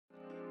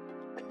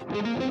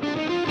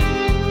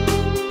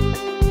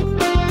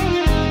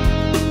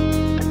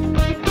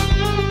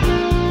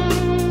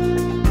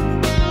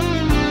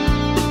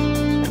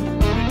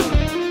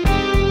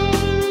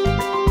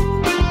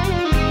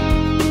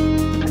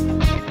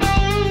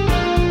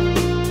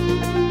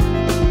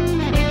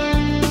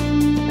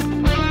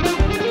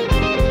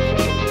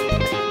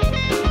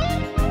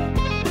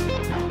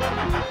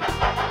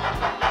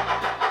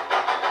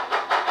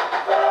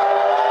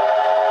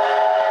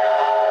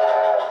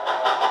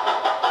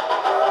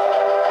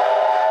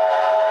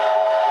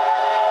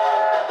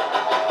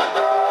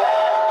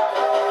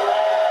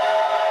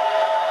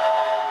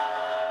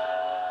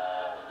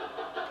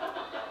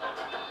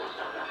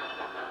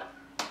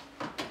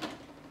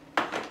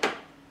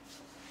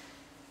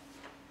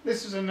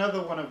This is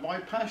another one of my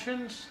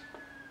passions,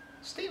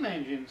 steam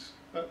engines,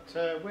 but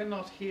we're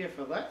not here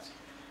for that.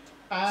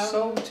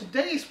 So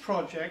today's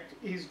project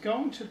is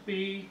going to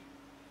be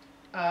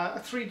a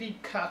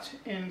 3D cut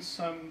in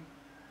some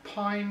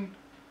pine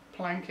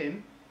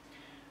planking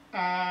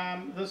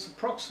that's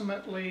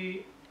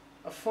approximately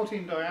a foot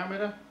in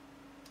diameter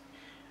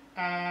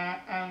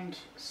and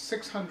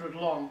 600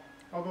 long,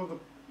 although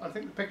I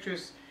think the picture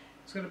is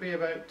going to be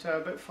about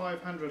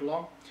 500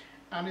 long.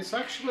 And it's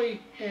actually,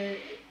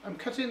 I'm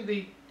cutting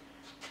the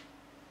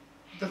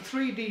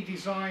 3D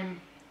design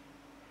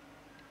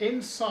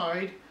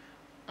inside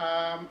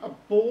a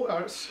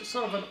board,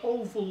 sort of an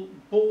oval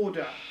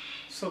border.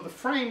 So the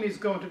frame is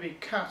going to be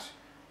cut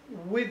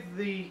with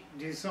the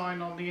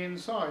design on the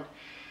inside.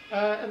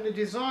 And the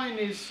design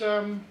is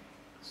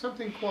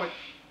something quite,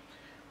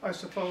 I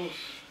suppose,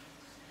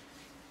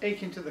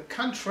 akin to the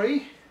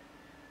country,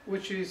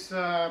 which is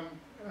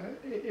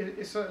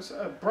it's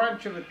a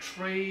branch of a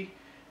tree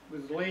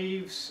with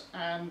leaves,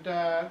 and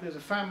there's a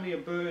family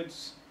of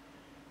birds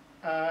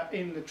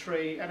in the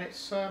tree, and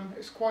it's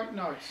quite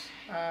nice,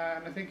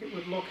 and I think it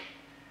would look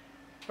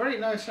very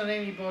nice on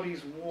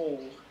anybody's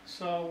wall.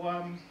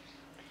 So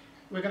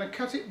we're going to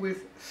cut it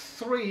with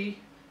 3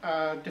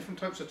 different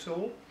types of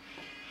tool.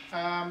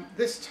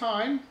 This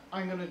time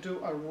I'm going to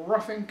do a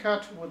roughing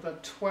cut with a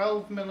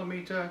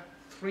 12mm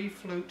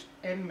 3-flute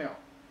end mill.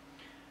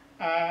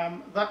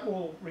 That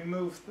will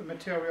remove the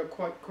material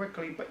quite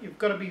quickly, but you've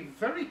got to be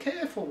very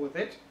careful with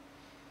it,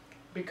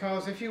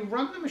 because if you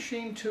run the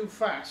machine too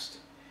fast,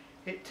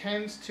 it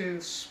tends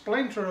to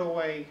splinter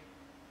away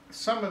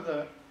some of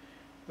the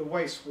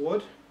waste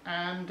wood,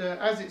 and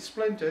as it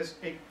splinters,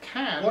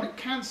 what it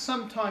can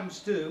sometimes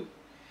do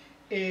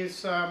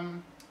is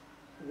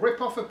rip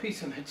off a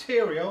piece of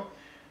material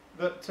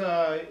that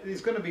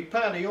is going to be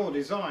part of your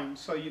design,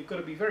 so you've got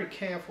to be very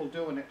careful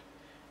doing it.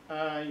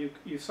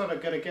 You've sort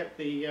of got to get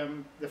the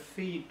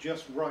feed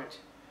just right,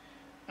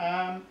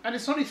 and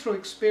it's only through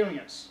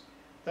experience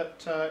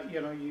that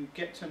you know, you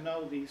get to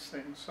know these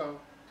things. So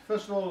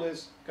first of all,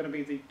 there's going to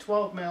be the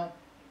 12mm,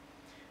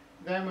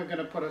 then we're going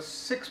to put a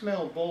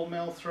 6mm ball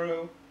mill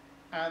through,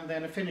 and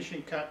then a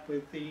finishing cut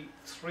with the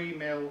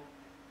 3mm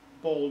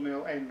ball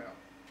mill end mill.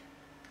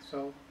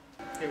 So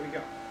here we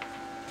go.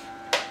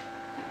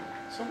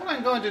 So what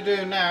I'm going to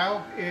do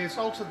now is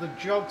alter the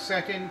jog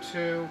setting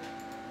to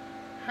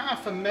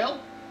 1/2 mil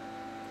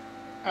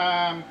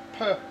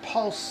per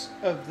pulse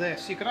of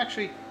this. You can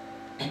actually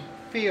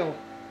feel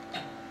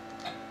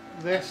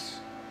this.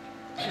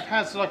 It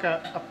has like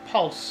a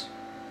pulse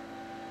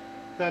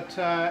that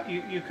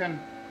you can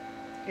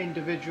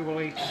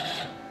individually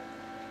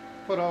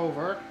put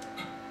over.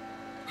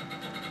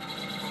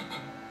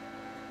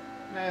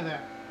 Now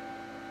there.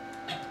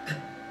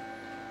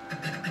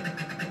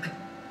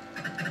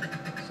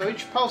 So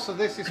each pulse of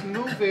this is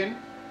moving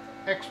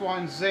X, Y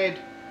and Z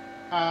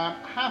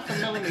 1/2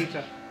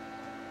 millimeter.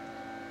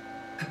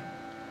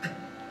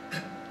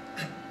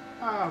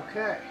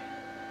 Okay,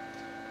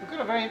 we've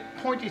got a very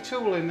pointy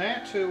tool in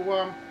there to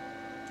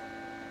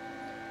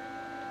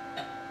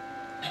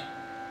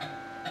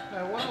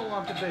now what I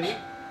want to be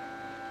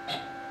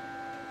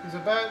is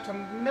about a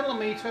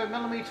millimeter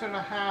and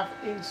a half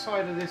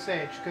inside of this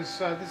edge, because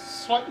this is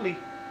slightly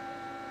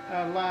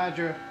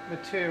larger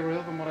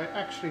material than what I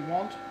actually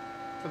want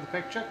for the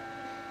picture.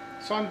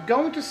 So I'm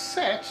going to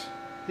set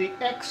the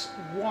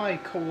XY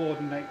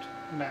coordinate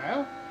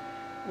now,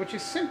 which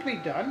is simply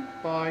done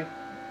by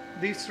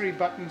these 3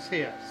 buttons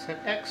here.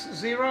 Set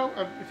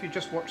X0, if you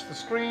just watch the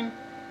screen.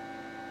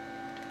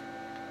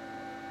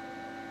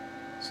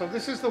 So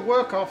this is the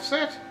work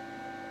offset.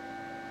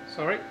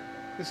 Sorry,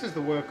 this is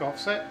the work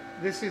offset.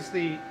 This is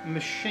the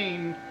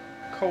machine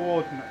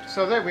coordinate.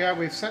 So there we are.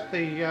 We've set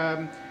the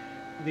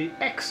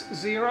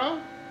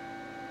X0.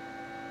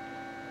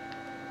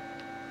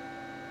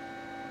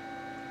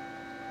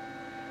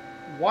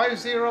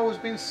 Y0 has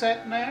been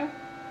set now,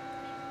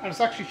 and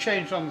it's actually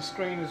changed on the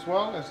screen as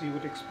well, as you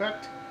would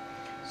expect.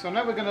 So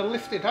now we're going to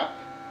lift it up.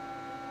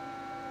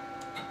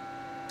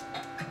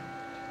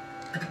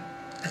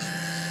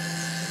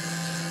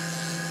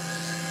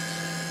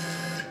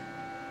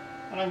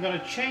 And I'm going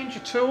to change the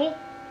tool,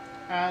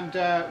 and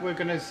we're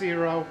going to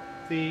zero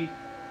the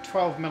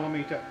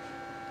 12mm.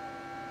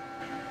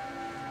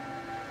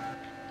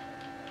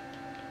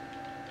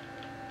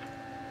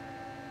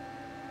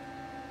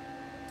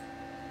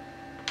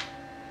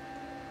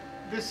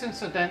 This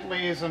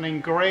incidentally is an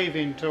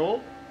engraving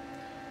tool,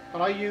 but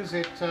I use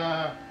it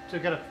to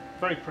get a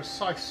very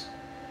precise,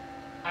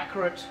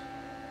 accurate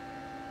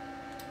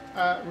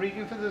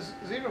reading for the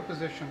zero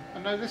position.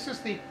 And now this is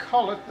the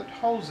collet that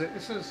holds it.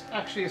 This is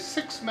actually a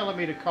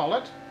 6mm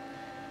collet,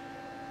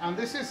 and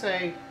this is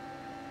a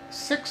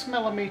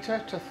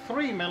 6mm to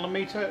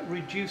 3mm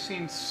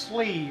reducing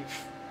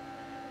sleeve,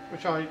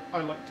 which I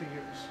like to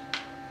use.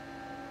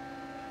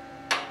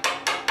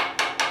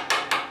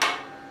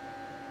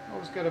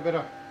 Always get a bit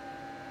of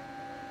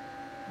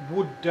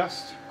wood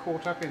dust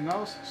caught up in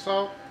those.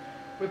 So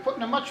we're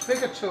putting a much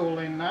bigger tool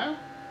in now,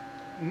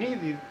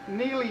 nearly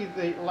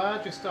the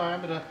largest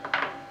diameter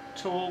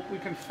tool we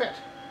can fit.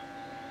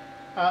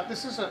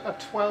 This is a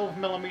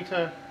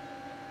 12mm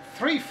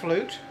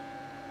 3-flute,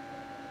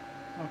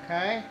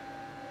 okay,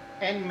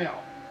 end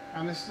mill,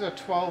 and this is a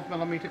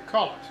 12mm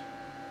collet.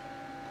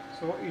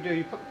 So what you do,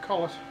 you put the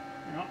collet,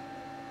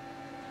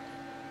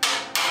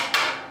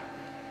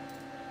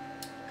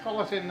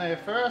 collet in there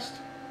first,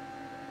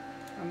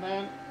 and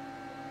then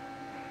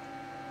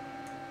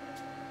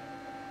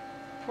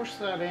push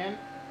that in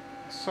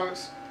so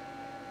it's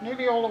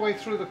nearly all the way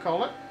through the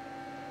collet.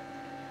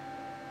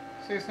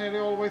 See, it's nearly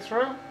all the way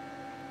through.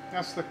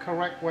 That's the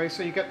correct way,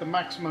 so you get the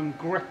maximum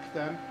grip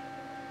then.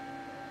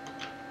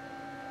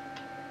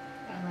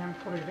 And then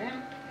put it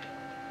in.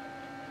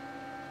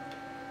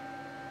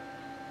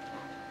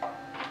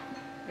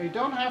 You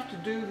don't have to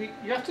do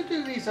you have to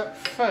do these up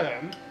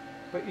firm,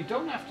 but you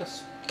don't have to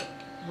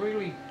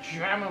really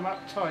jam them up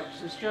tight.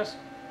 It's just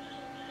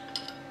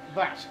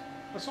that.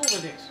 That's all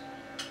it is.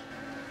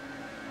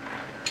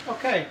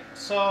 Okay,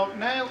 so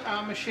now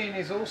our machine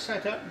is all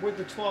set up with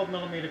the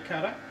 12mm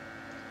cutter,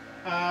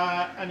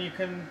 and you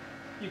can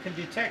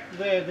detect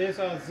there's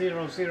our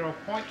 0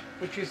 point,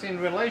 which is in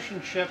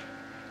relationship,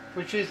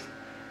 which is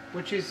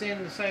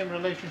in the same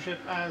relationship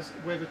as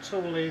where the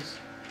tool is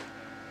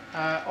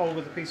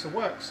over the piece of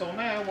work. So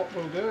now what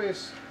we'll do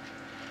is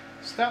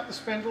start the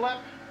spindle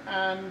up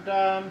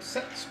and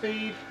set the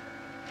speed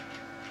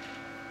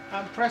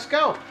and press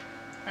go,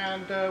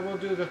 and we'll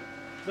do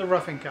the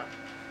roughing cut.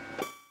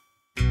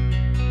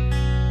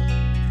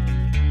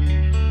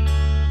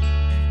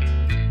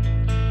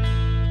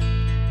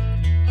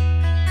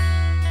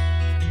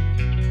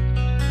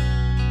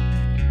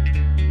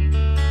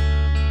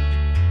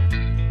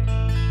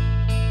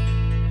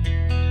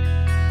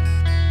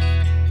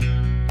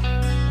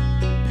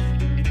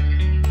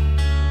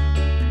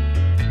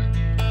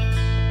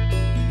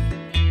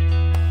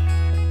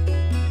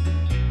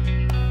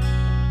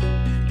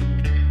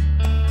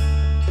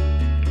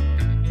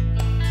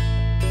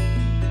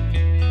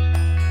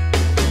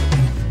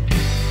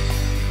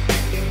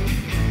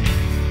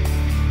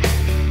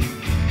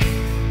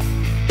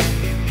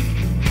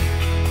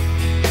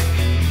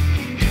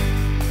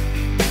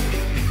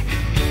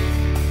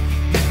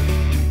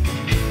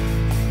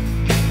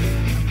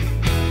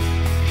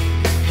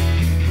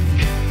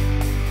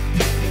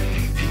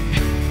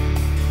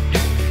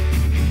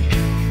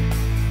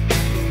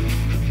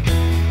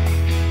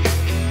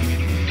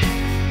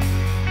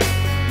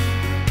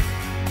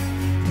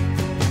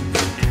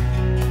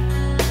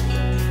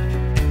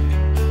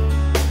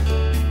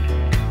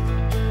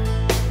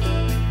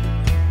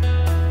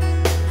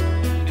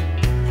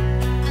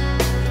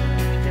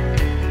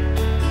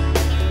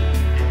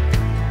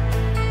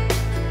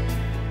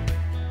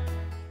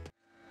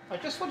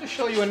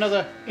 Show you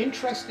another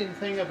interesting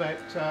thing about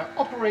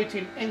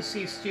operating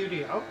NC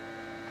Studio.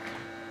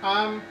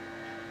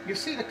 You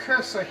see the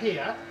cursor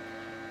here.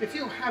 If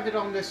you have it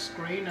on this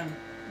screen and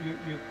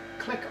you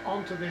click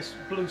onto this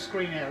blue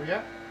screen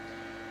area,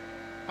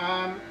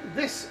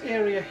 this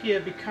area here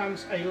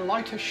becomes a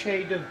lighter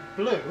shade of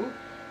blue,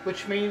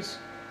 which means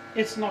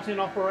it's not in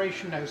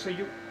operation now. So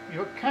you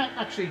can't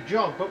actually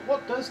jog, but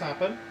what does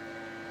happen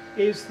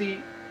is the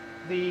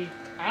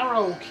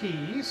arrow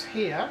keys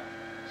here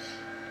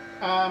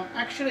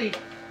actually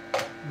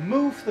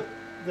move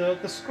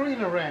the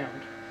screen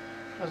around,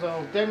 as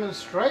I'll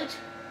demonstrate.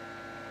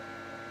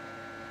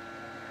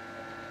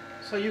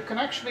 So you can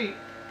actually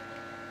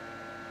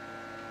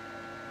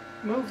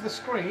move the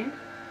screen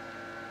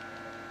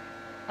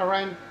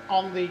around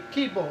on the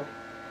keyboard.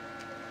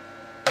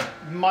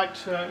 You might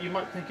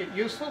think it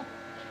useful.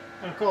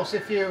 And of course,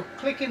 if you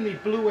click in the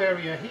blue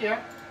area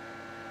here,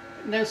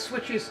 it now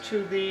switches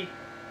to the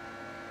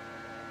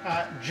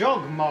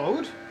jog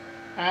mode,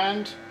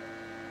 and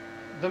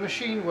the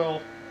machine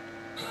will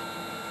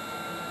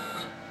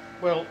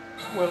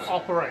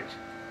operate.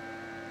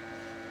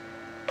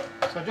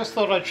 So I just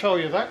thought I'd show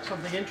you that,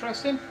 something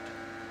interesting.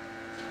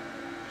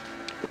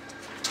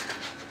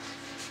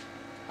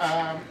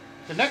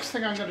 The next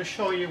thing I'm going to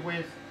show you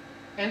with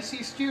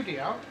NC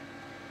Studio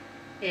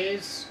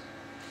is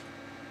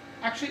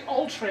actually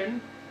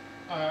altering,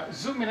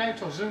 zooming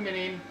out or zooming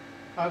in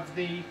of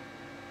the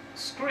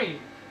screen.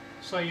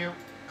 So you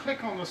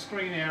click on the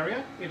screen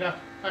area, it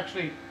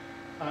actually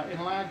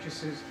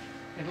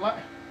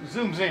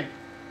zooms in.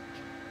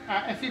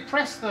 If you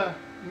press the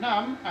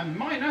num and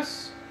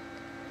minus,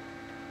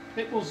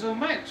 it will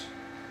zoom out.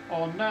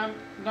 or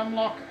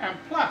numlock and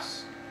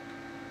plus,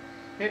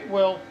 it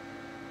will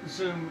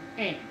zoom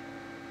in.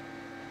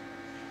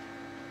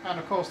 And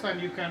of course then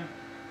you can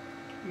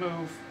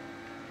move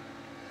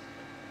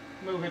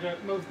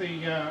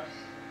the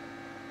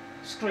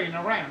screen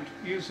around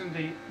using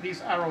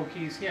these arrow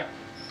keys here.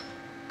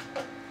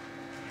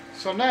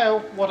 So now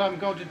what I'm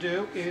going to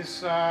do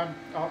is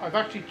I've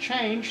actually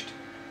changed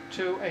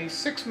to a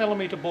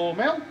 6mm ball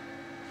mill,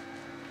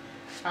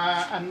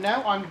 and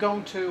now I'm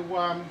going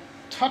to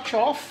touch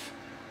off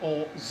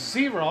or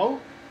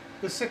zero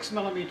the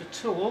 6mm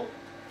tool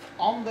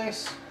on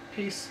this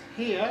piece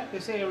here,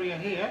 this area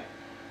here,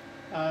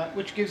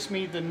 which gives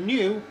me the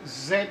new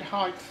Z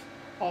height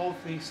of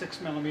the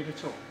 6mm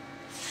tool.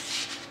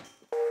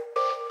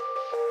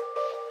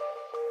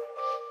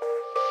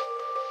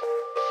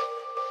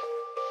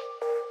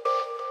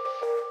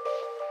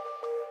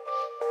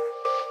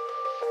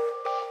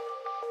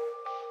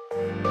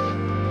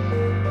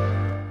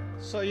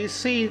 So you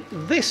see,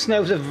 this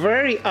now is a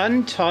very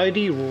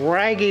untidy,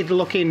 ragged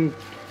looking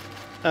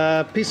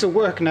piece of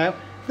work now.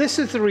 This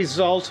is the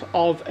result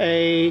of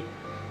a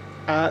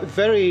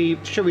very,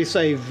 shall we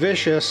say,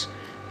 vicious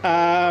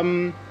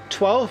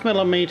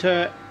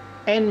 12mm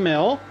end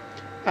mill,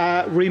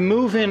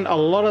 removing a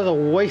lot of the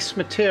waste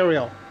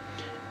material.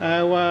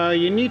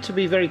 You need to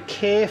be very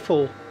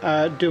careful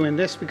doing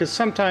this, because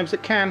sometimes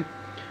it can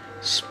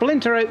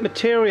splinter out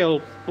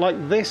material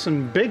like this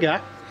and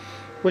bigger,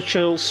 which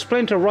will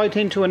splinter right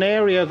into an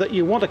area that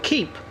you want to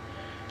keep,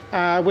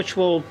 which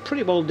will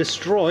pretty well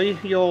destroy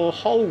your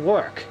whole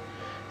work.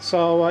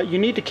 So you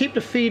need to keep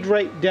the feed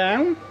rate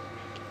down,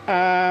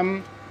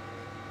 and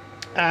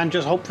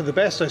just hope for the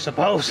best, I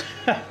suppose.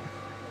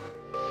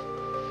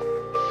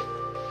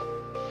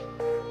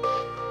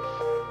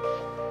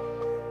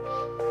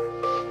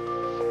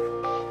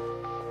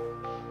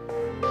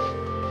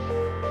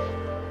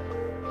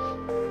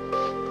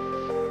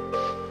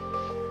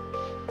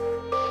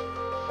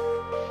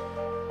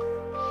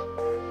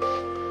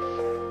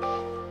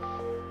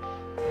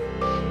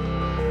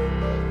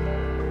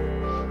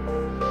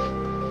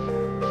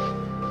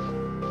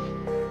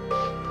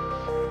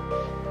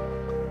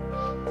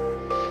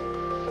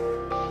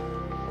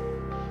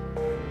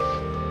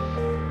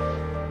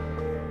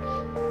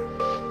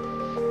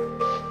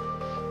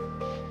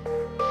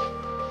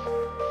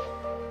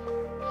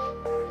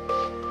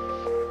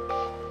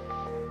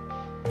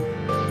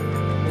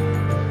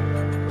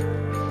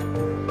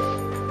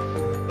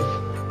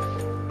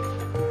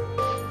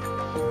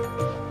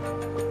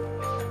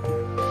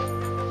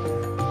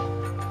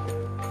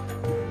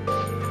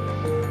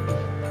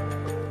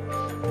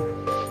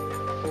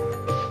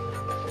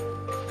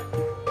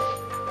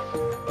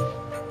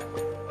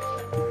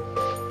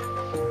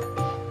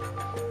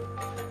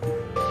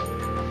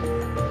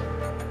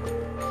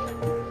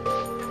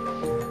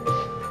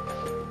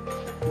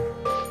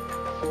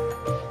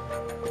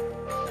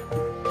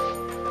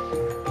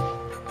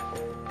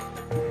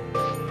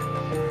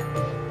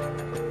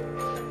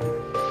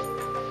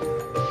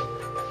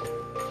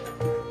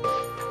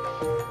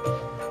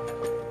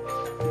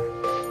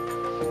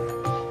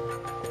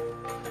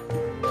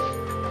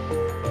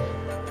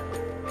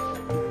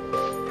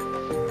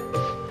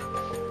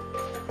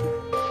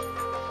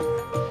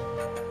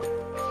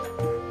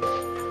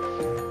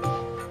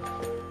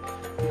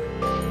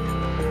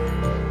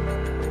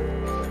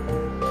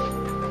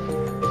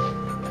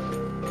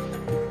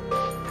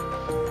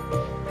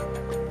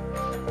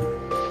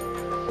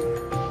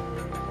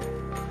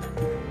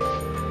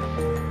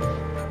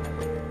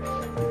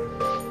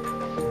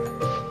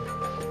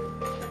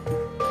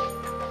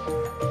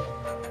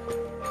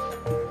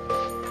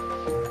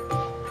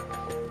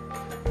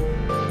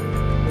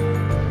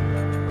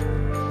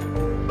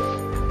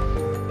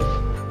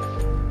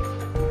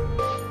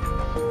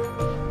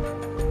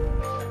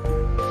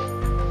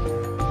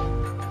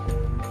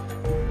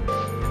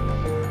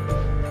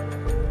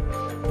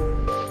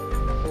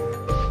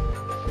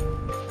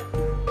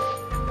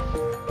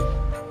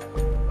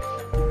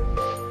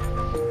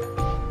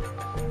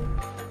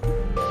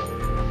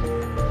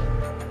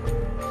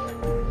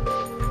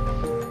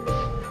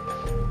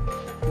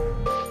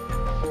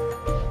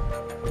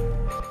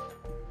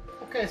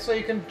 So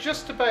you can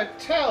just about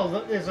tell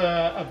that there's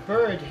a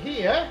bird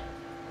here,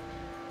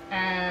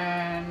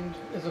 and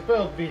there's a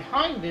bird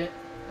behind it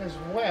as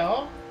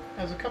well.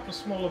 There's a couple of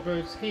smaller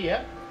birds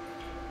here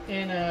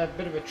in a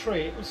bit of a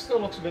tree. It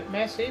still looks a bit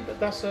messy, but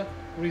that's a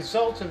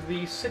result of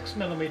the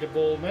 6mm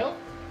ball mill.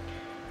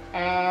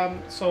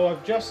 So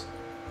I've just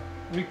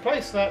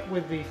replaced that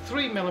with the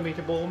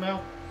 3mm ball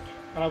mill,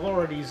 and I've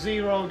already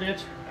zeroed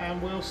it,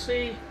 and we'll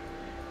see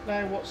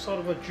now what sort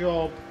of a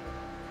job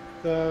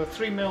the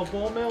 3mm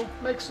ball mill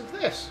makes of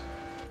this.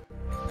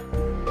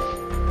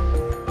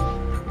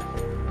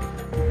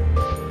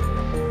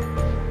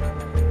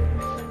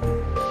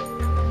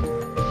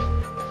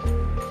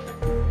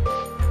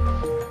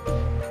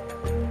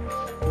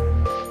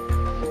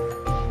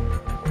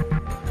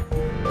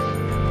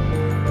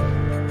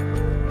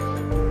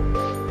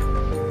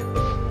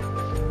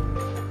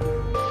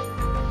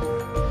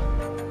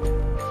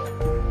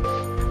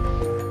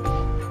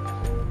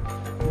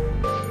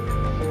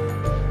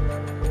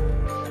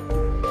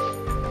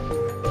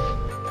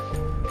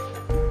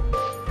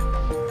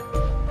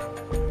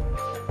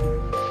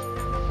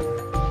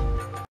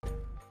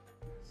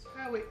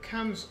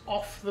 comes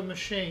off the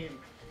machine.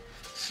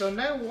 So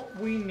now what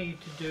we need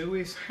to do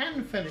is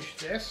hand finish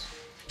this,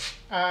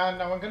 and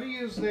now I'm going to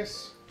use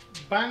this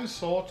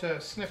bandsaw to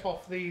snip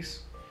off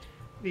these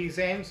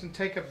ends and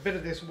take a bit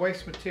of this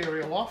waste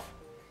material off.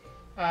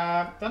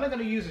 Then I'm going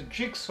to use a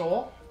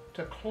jigsaw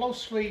to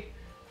closely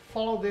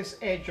follow this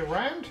edge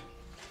around,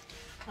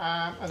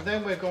 and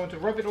then we're going to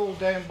rub it all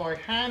down by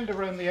hand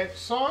around the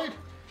outside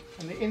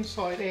and the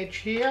inside edge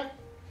here,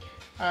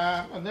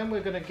 and then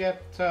we're going to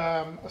get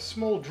a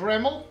small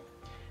Dremel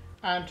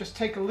and just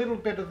take a little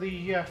bit of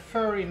the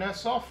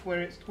furriness off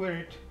where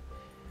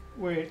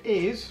it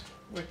is,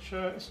 which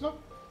it's not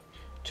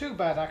too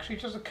bad actually,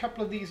 just a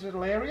couple of these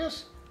little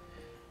areas,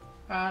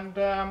 and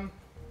then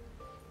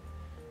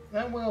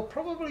we'll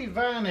probably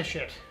varnish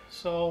it.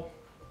 So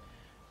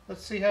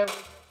let's see how.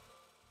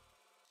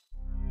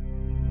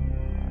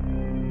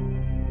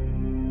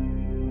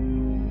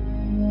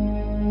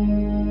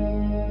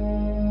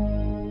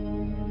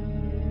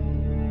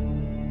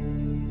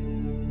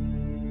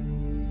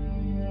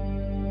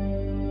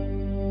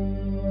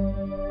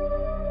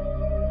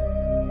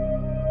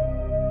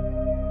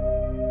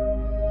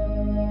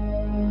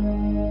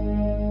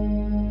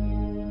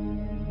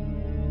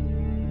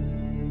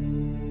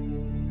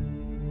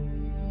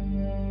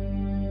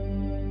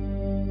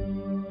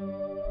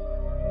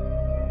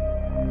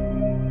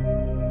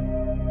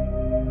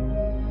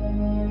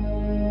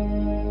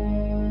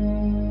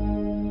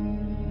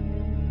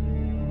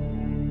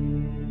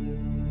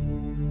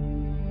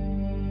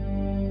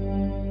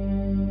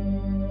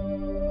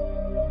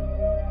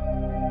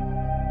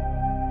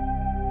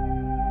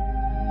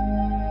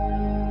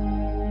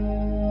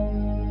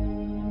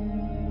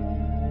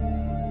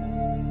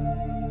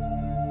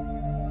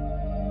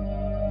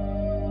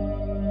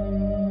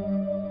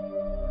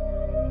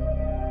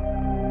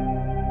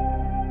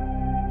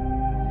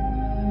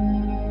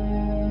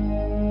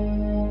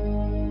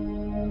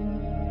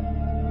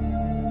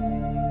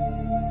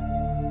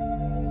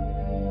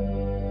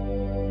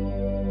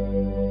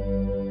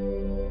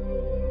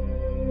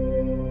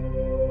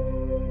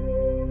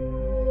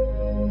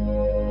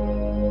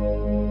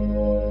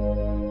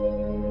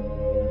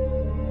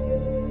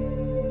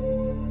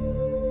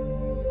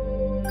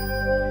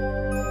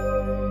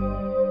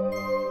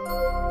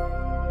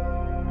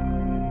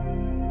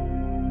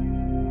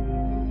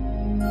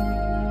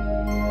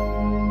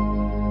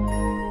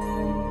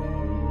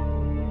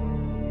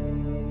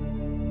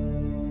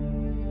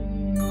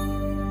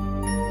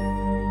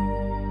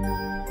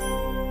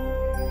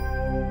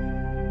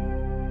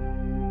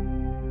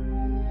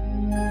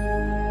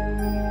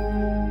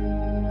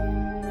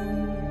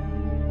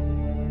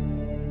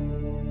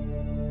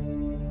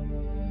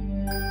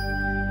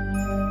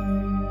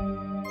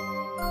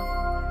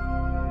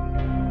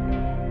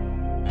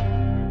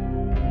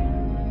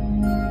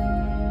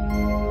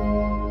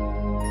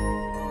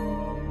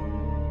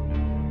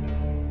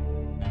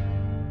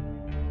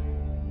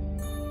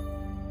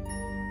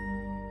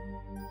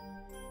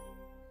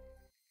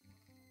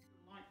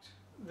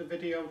 The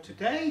video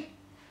today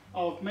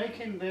of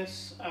making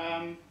this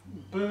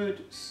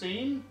bird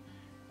scene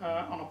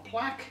on a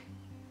plaque.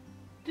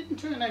 Didn't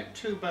turn out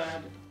too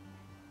bad.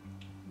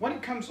 When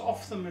it comes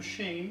off the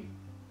machine,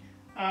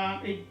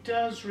 it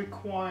does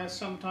require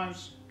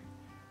sometimes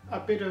a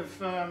bit of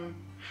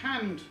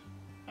hand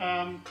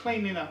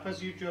cleaning up,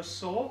 as you just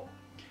saw,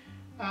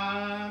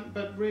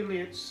 but really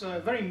it's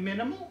very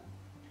minimal,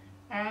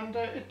 and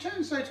it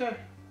turns out a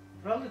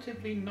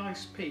relatively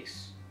nice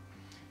piece.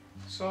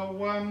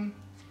 So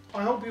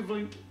I hope you've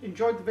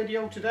enjoyed the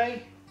video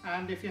today,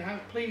 and if you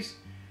have, please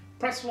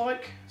press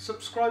like,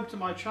 subscribe to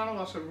my channel.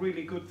 That's a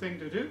really good thing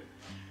to do.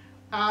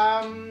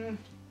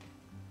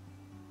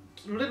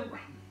 Little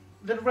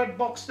red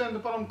box down the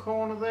bottom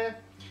corner there,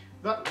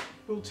 that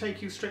will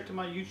take you straight to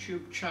my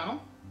YouTube channel,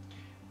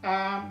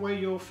 where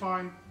you'll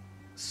find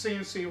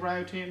CNC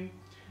routing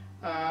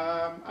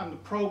and the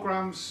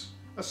programs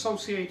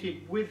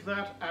associated with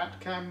that,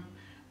 ATCAM,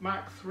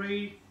 Mach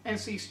 3,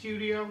 NC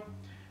Studio.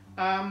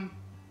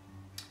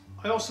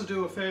 I also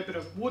do a fair bit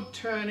of wood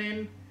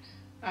turning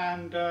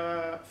and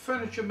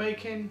furniture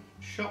making,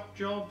 shop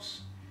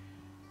jobs,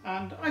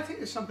 and I think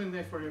there's something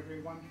there for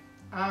everyone.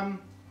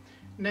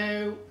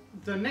 Now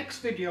the next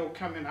video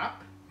coming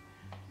up,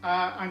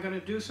 I'm going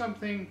to do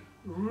something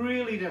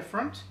really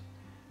different.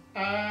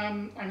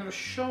 I'm going to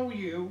show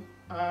you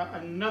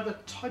another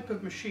type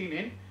of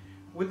machining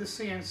with the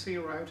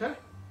CNC router,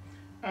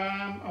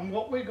 and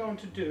what we're going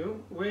to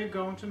do, we're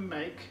going to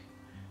make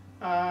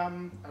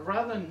a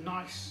rather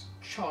nice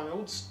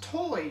child's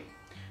toy.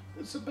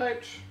 It's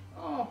about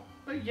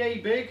yay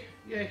big,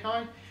 yay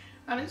high,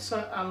 and it's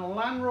a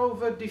Land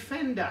Rover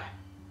Defender.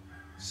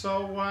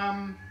 So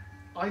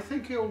I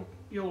think you'll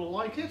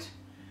like it,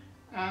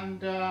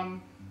 and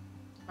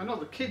I know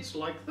the kids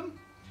like them.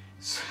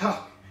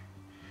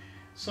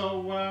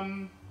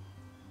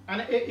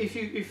 And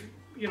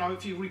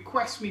if you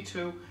request me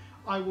to,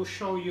 I will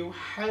show you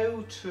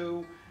how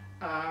to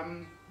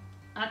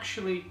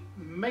actually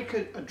make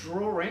a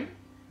drawing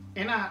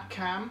in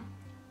ATCAM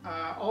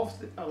of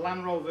a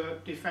Land Rover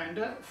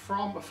Defender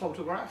from a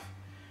photograph,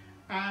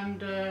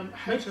 and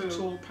how to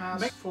tool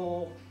paths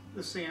for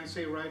the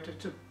CNC router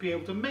to be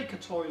able to make a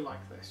toy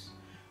like this,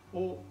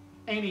 or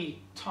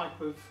any type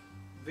of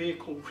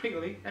vehicle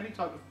really, any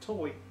type of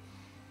toy.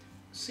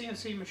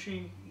 CNC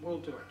machine will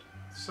do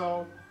it.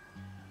 So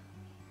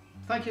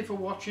thank you for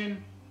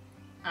watching,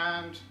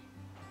 and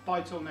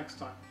bye till next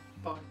time.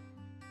 Bye.